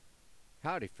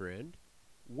Howdy, friend.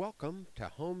 Welcome to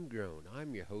Homegrown.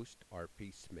 I'm your host, R.P.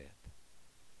 Smith.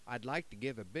 I'd like to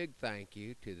give a big thank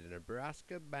you to the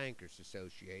Nebraska Bankers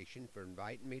Association for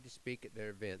inviting me to speak at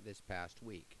their event this past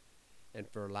week and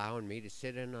for allowing me to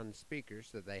sit in on the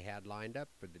speakers that they had lined up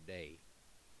for the day.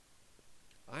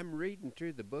 I'm reading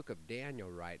through the book of Daniel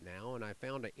right now, and I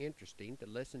found it interesting to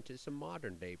listen to some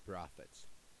modern-day prophets.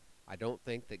 I don't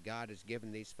think that God has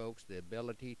given these folks the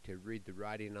ability to read the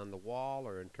writing on the wall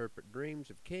or interpret dreams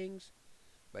of kings,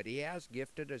 but He has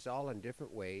gifted us all in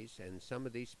different ways, and some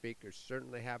of these speakers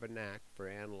certainly have a knack for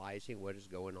analyzing what is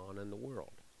going on in the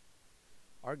world.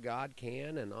 Our God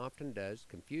can and often does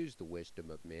confuse the wisdom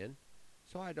of men,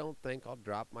 so I don't think I'll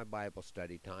drop my Bible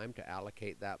study time to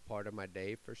allocate that part of my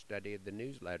day for study of the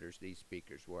newsletters these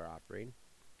speakers were offering.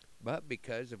 But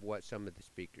because of what some of the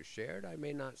speakers shared, I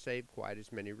may not save quite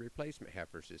as many replacement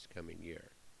heifers this coming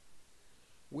year.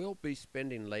 We'll be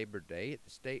spending Labor Day at the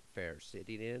State Fair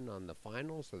sitting in on the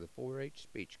finals of the 4-H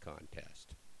speech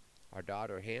contest. Our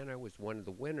daughter Hannah was one of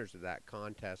the winners of that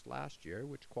contest last year,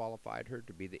 which qualified her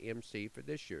to be the MC for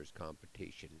this year's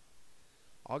competition.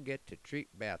 I'll get to treat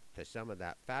Beth to some of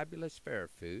that fabulous fair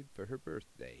food for her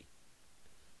birthday.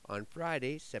 On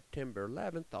Friday, September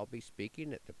 11th, I'll be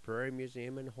speaking at the Prairie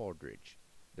Museum in Holdridge.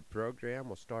 The program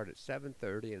will start at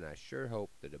 7:30, and I sure hope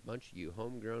that a bunch of you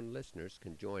homegrown listeners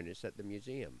can join us at the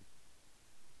museum.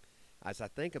 As I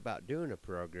think about doing a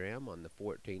program on the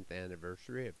 14th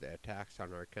anniversary of the attacks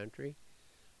on our country,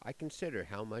 I consider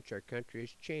how much our country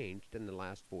has changed in the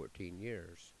last 14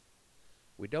 years.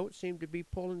 We don't seem to be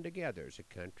pulling together as a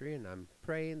country, and I'm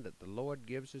praying that the Lord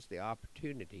gives us the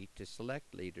opportunity to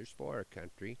select leaders for our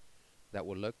country that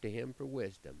will look to Him for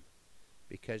wisdom,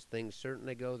 because things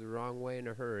certainly go the wrong way in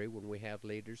a hurry when we have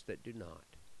leaders that do not.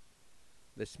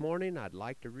 This morning I'd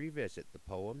like to revisit the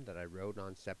poem that I wrote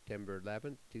on September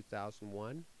 11th,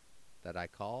 2001, that I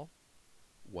call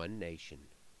One Nation.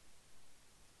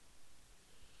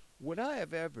 Would I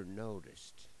have ever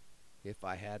noticed, if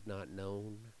I had not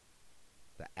known,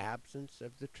 the absence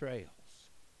of the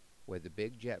trails where the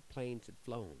big jet planes had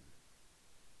flown?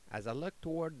 As I looked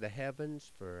toward the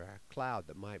heavens for a cloud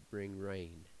that might bring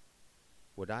rain,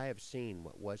 would I have seen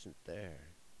what wasn't there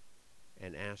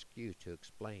and asked you to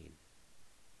explain?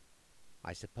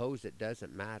 I suppose it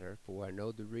doesn't matter, for I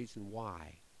know the reason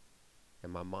why,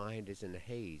 and my mind is in a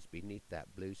haze beneath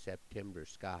that blue September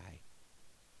sky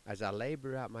as I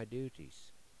labor out my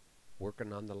duties,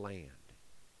 working on the land,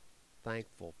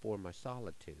 thankful for my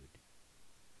solitude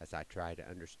as I try to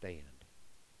understand.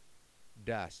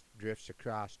 Dust drifts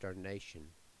across our nation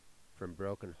from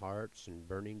broken hearts and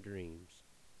burning dreams.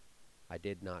 I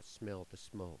did not smell the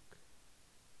smoke.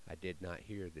 I did not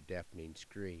hear the deafening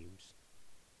screams.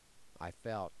 I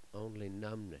felt only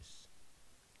numbness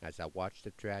as I watched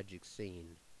the tragic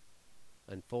scene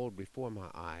unfold before my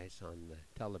eyes on the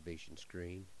television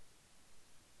screen.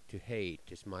 To hate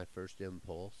is my first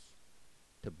impulse,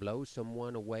 to blow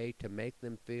someone away, to make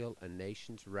them feel a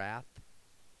nation's wrath,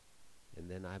 and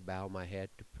then I bow my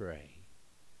head to pray.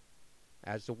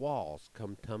 As the walls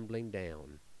come tumbling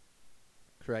down,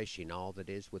 crushing all that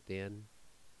is within,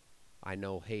 I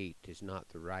know hate is not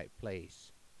the right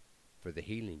place for the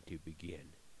healing to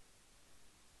begin.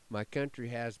 My country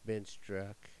has been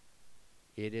struck.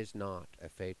 It is not a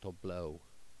fatal blow.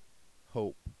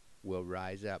 Hope will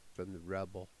rise up from the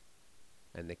rubble,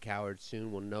 and the cowards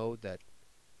soon will know that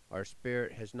our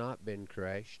spirit has not been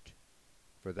crushed,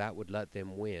 for that would let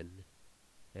them win.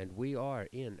 And we are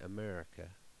in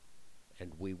America,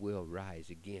 and we will rise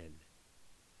again.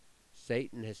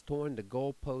 Satan has torn the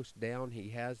goalpost down.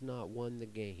 He has not won the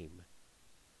game.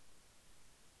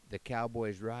 The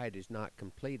cowboy's ride is not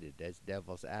completed, as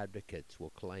devil's advocates will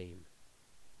claim.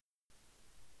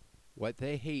 What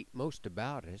they hate most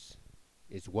about us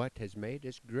is what has made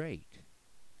us great,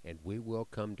 and we will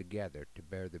come together to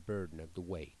bear the burden of the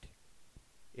weight.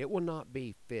 It will not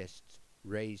be fists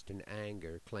raised in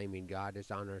anger, claiming God is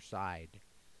on our side,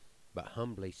 but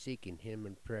humbly seeking Him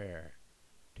in prayer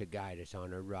to guide us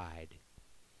on our ride.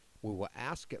 We will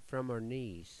ask it from our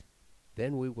knees,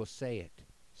 then we will say it,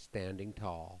 standing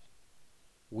tall.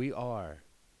 We are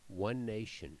one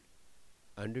nation,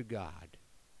 under God,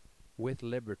 with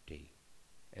liberty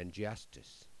and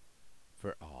justice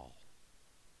for all.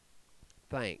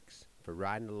 Thanks for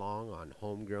riding along on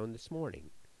Homegrown this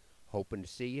morning. Hoping to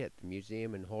see you at the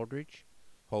museum in Holdridge.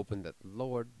 Hoping that the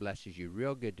Lord blesses you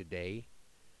real good today,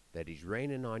 that He's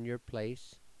raining on your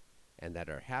place, and that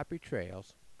our happy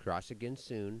trails cross again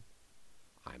soon.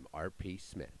 I'm R.P.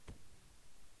 Smith.